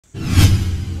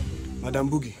Madam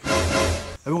Boogie.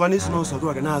 Everyone is no so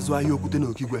go na azu ahia okute na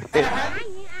okigwe.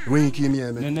 When you came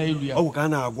here, oh,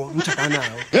 can I go?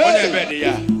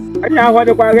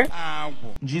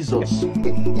 Jesus.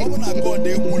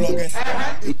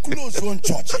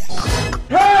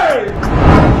 Hey!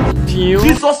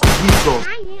 Jesus.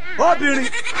 Oh, Billy.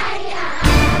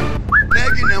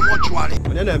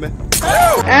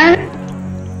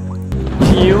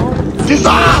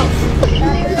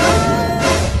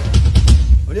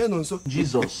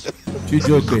 Jesus.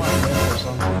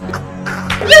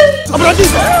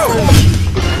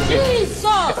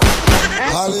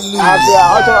 Hallelujah.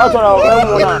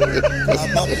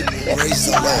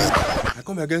 I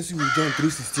come against you with John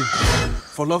 3:16.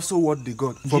 For love so what they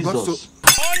got. For God so.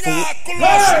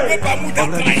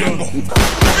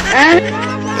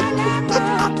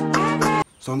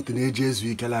 Something ages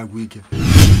week like week.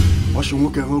 Wash your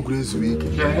who grace week.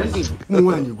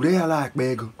 One you gray like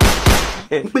bego.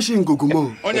 Pushing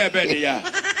Gogumo. On your bed, yeah.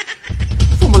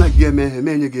 From like your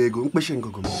man, you go, pushing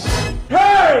Gogumo.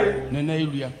 Hey!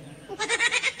 Nenelia.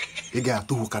 You got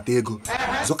two catego.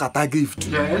 Zokata gift.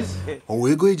 Yes. Or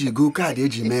we go go card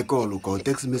age make call or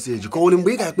text message. Call him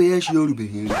big I pay you'll be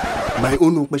here. My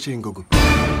own pushing Gogo.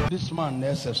 This man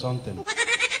needs something.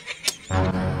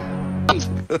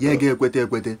 Yeah, get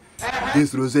quete.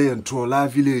 This Rose and Trolla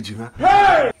village, huh?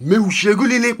 Me who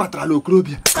shaguli le patralo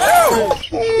crobia.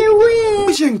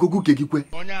 Pushing Gogo Kekwe.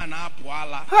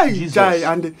 Hi, Jai,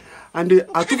 and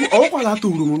I took all to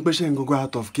room pushing go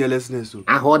out of carelessness.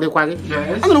 I hold the quality.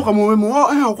 I don't come more.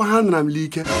 I have 100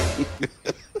 leaking.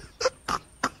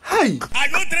 Hi, are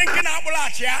you drinking apple?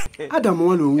 Adam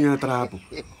won't win a trap.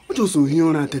 What was so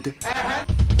here at it?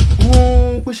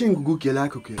 Oh, pushing Gogo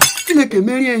Kelako. You make a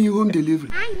merry and you home delivery.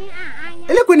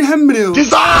 I look when him real.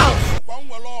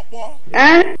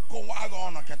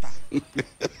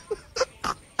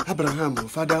 Abraham,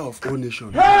 father of all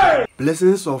nations.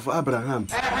 Blessings of Abraham.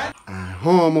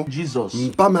 Home Jesus.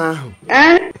 Pama.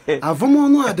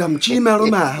 Avomono Adam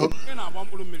Chimaroma.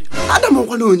 Adam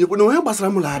Wano, you know, help us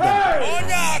Ramulada.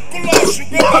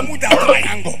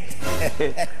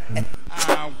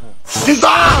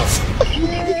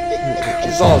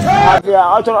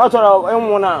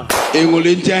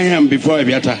 Him before I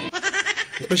better.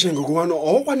 Pushing go on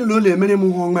all one lowly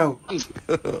minimum home out.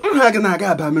 I'm not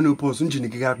got by menopause and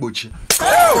Jiniga Butcher.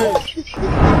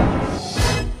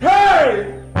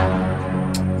 Hey!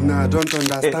 No, I don't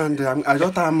understand. I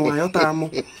don't am.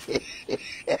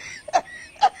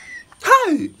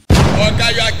 Hi!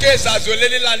 Okay, your case has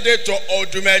already landed to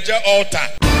Odumeje altar.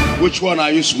 Which one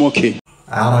are you smoking?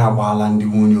 Arabala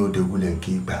Munyo de Woolen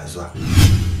keep as well.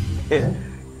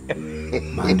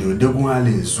 Mando de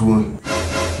Wale soon.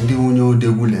 The Unio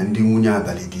de Woolen, the Munya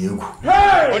Balidigo.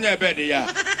 On your bed, yeah.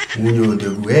 Munyo de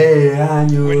Way,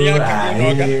 and you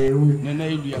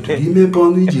me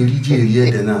pony Jerry,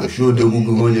 and I'll show the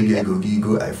Google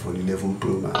Gigo iPhone 11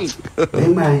 Pro Max.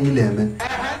 When my 11,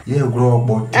 ye grow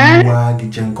but the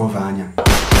Chankovania.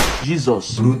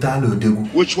 Jesus. Brutal.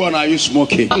 Which one are you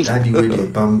smoking? Daddy with the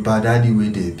pamper, daddy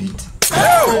with the beat.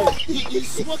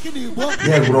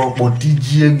 Yeah, grow but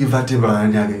DJ give at a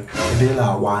brand. They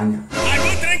are one. Are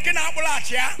you drinking apple?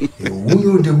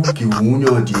 Unyo de Buki,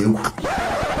 Unyo de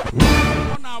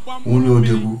Unyo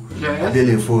de Bu,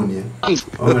 Telephone,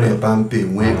 only pampe,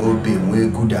 when open,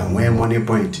 when good and when money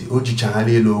point, Oji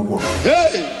Charlie logo.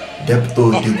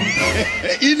 Depto de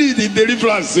You need the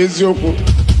deliverance, says Yoko.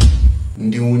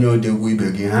 Ndi Unyo de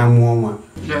Wibegi, Hamoma.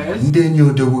 Then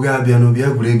you do Gabiano be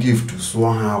a great gift to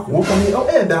swan her. Open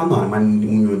oh, Dama, man,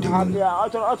 Unyo de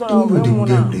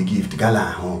Unyo gift,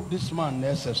 Gala. This man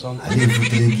needs something. I live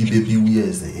with baby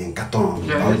years in Caton,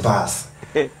 pass.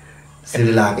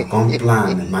 Celilac,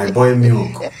 complan, my boy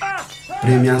milk.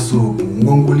 Premier soap,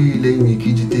 Mongoli, let me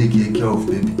take care of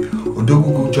baby.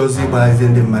 Odogu Josie buys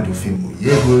in the Madufim.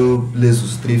 Yego,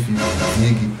 Lesus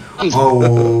 350.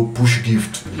 Oh, push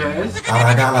gift. Yes.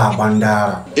 Aragala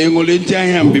Bandara.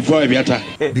 Him before I better.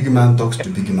 Big man talks to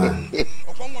big man. You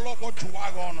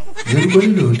go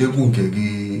to the book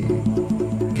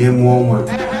game woman.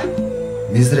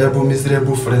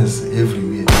 Miserable friends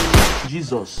everywhere.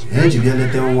 Jesus. Hey, you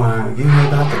get the one. Give me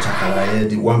that chakara.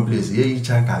 The one place. Ye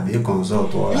chaka be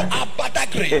consult or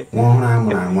one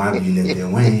one billion. The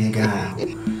way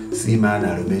see man a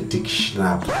romantic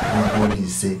snap. Nobody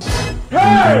say.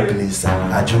 Place.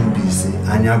 Ajum busy.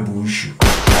 Anya bush.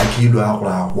 Akilo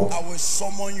akwa. I will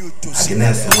summon you to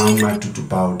Agnes one to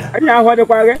powder.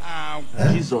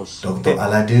 Jesus. Dr.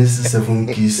 Aladdin's 7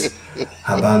 keys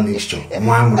herbal mixture.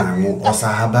 One also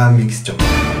herbal mixture.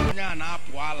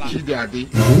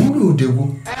 Who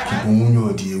Diego?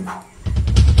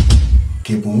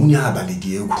 ke bụ nwunye abalị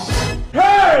dị egwu.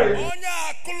 Onye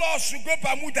akụlọs go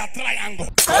Bermuda Triangle.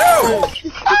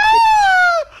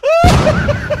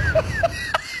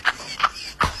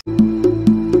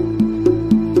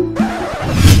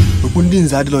 Okwu ndị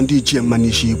nze adịlọ ndị ichie mma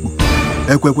n'isi ikwu.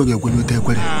 Ekwekwe ga-ekwenute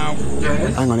ekwere.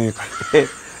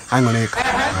 Aṅụrịka.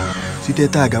 Site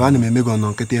taa gawa na m eme gị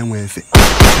ọnọ nkịtị enwe efe.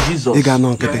 Ị ga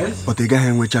anọ nkịtị, ọtụ ị gaghị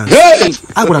enwe chance.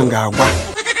 Agwara m gị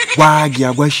gwa gị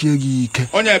agwashie gị ike.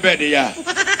 Onye ebe dị ya.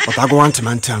 Ọtụ agwawa ntị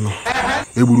ma ntị anọ.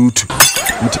 Egburu utu.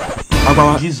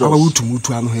 Agwawa utu m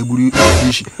utu anọ egburu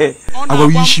isi.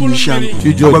 Agwawa isi m isi anọ.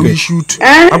 Agwawa isi utu.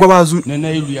 Agwawa azụ.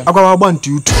 Agwawa agba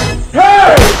ntị utu.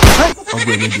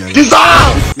 Ọgwụ emebiela.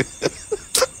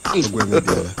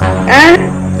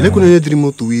 Elekwana onye dịrị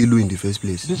moto wee ilu in the first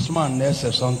place. This man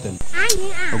knows something.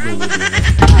 Are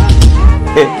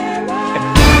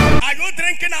you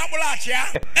drinking Abulachia?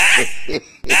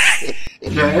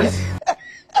 Yes.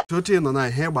 Tote nọ na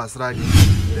ihe gbasara gị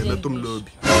na-emetụ m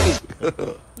n'obi.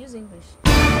 Use English.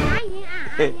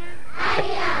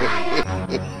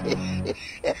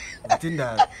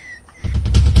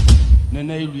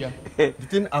 The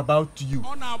thing about you,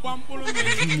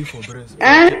 me for breast,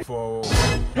 for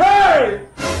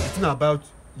the thing about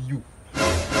you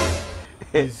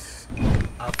is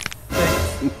affect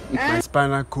my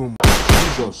spinal column,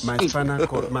 my spinal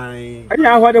cord, my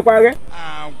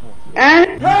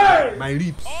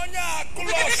ribs.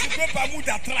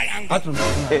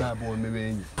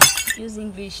 Use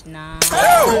English now.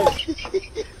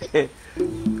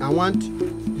 I want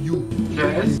you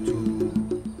to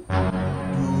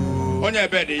Onye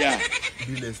ebe dị ya.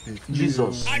 real estate.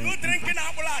 Jesus. Are you drinking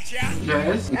Abulachia?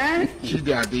 Yes.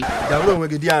 Gabro onwe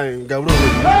gị di anyị, gabro onwe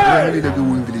gị. Onye niile gị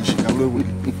wu English, gabro onwe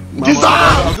gị.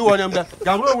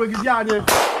 Gabro onwe gị di anyị.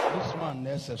 This man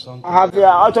knows something.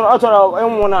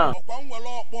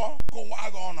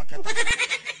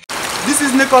 This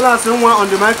is Nicholas Nwa on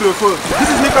the microphone. This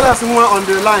is Nicholas Nwa on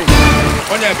the line.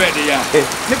 Onye ebe dị ya.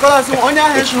 Nicholas Nwa onye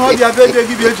ahụ echi ọ bịa bede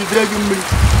gị bịa ejide gị mmiri.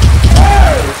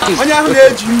 Onye ahụ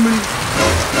na-eji mmiri.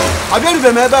 Abịarube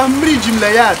m ebe ahụ mmiri ji m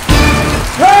leyad.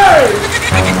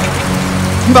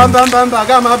 Mba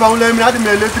aga m aba ụlọ mmiri adị m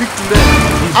eletrik today.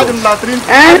 Adị m latrin,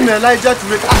 adị m Elijah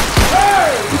today.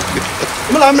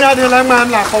 Mụla mmiri adịghịla mma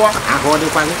m na-akọwa. Ahụ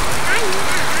dịkwa gị.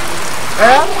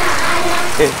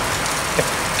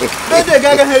 Bede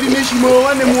gaga heri n'isi m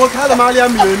nwanne m nwoke ala m arịa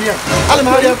milionia. Ala m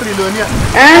arịa trilonia.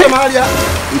 Ala m arịa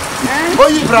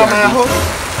oyi brama ahụ.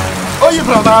 Oyi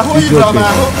brama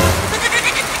ahụ.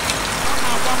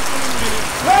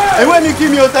 Enweghị ike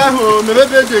ime otu ahụ mebe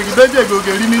bede gị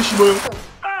oge eri n'isi m.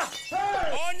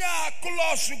 Onye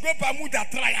akụlọs go Bermuda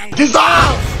Triangle.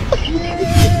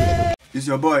 It's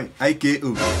your boy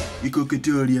IKO Iko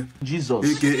Keteoria, Jesus.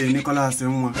 aka Nicholas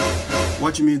Nwa.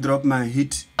 Watch me drop my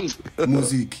hit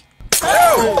music.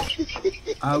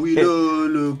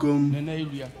 Awilolokom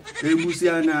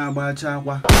Ebusia na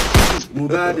gbachakwa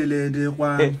Mubadele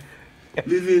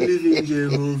living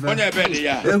Jehovah. Onye ebe dị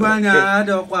ya. Ebanya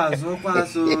adokwa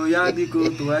so ya biko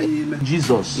to ayime.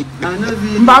 Jesus.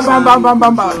 Bam.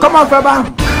 Come on, Feba.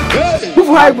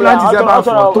 Who high plant is about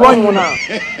to one you now?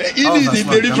 Ini the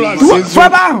deliverance.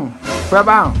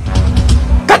 Feba.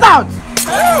 Cut out.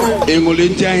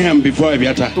 Engolenti ahịa before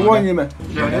Abiata. To one you man.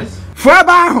 Yes.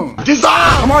 Feba.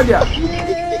 Come on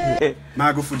there.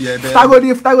 Mago for the ebe.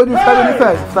 Stagodi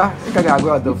first. Star. You can go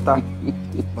out of star.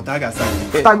 But I got sign.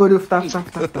 Stagodi star.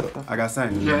 I got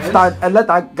sign. Yes. Start and let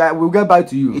that guy. We'll get back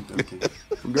to you.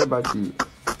 We'll get back to you.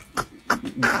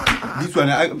 This one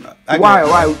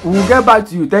Why? We'll get back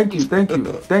to you. Thank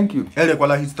you. Ele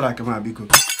kwala hit track ma biko.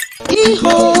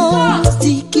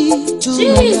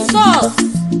 Jesus!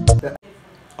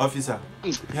 Officer.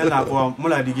 Hela kwa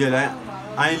mula di girl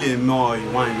I le no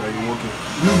wine or you okay.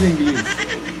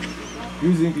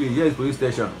 Use English. Yes, police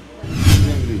station. Use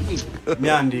English. Me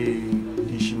and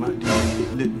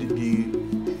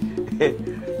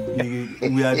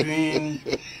we are doing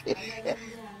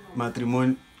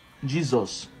matrimony.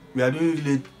 Jesus. We are doing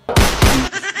relate.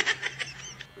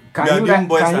 Can you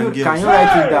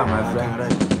write it down, my friend?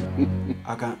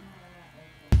 I can.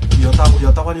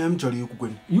 Your tapa ni mchori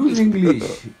yukukweli. Use English.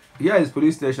 Here is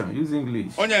police station. Use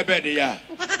English. Onye ebe dị ya.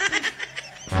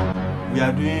 We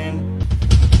are doing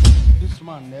This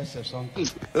man knows something.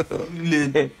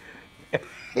 relate.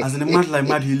 As in a man like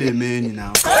mad he man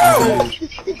now.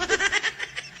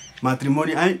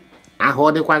 Matrimony I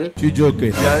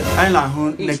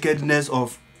like nakedness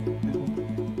of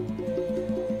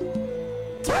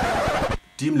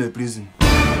team le prison.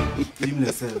 Team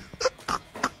le cell.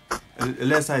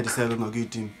 Let's side cell no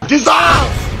get team.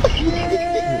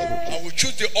 I will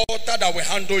choose the altar that will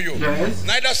handle you. Yes.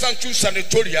 Neither shall choose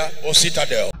sanatoria or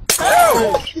citadel.